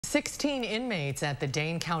16 inmates at the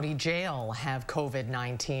Dane County Jail have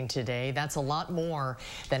COVID-19 today. That's a lot more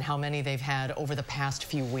than how many they've had over the past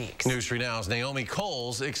few weeks. News 3 Now's Naomi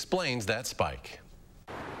Coles explains that spike.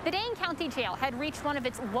 The Dane County Jail had reached one of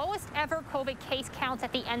its lowest ever COVID case counts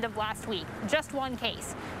at the end of last week, just one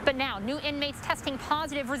case. But now new inmates testing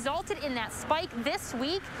positive resulted in that spike this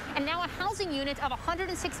week, and now a housing unit of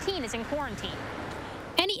 116 is in quarantine.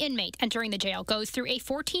 Any inmate entering the jail goes through a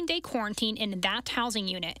 14-day quarantine in that housing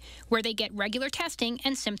unit, where they get regular testing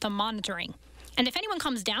and symptom monitoring. And if anyone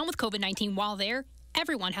comes down with COVID-19 while there,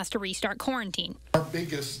 everyone has to restart quarantine. Our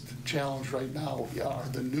biggest challenge right now are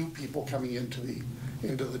the new people coming into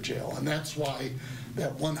the jail, and that's why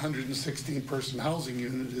that 116-person housing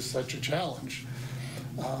unit is such a challenge.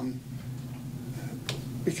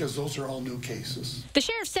 Because those are all new cases. The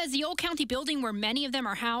sheriff says the old county building where many of them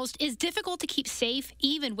are housed is difficult to keep safe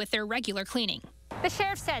even with their regular cleaning. The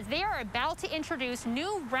sheriff says they are about to introduce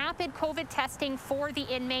new rapid COVID testing for the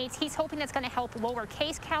inmates. He's hoping that's going to help lower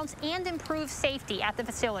case counts and improve safety at the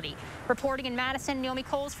facility. Reporting in Madison, Naomi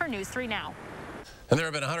Coles for News 3 Now. And there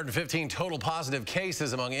have been 115 total positive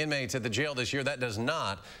cases among inmates at the jail this year. That does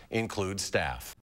not include staff.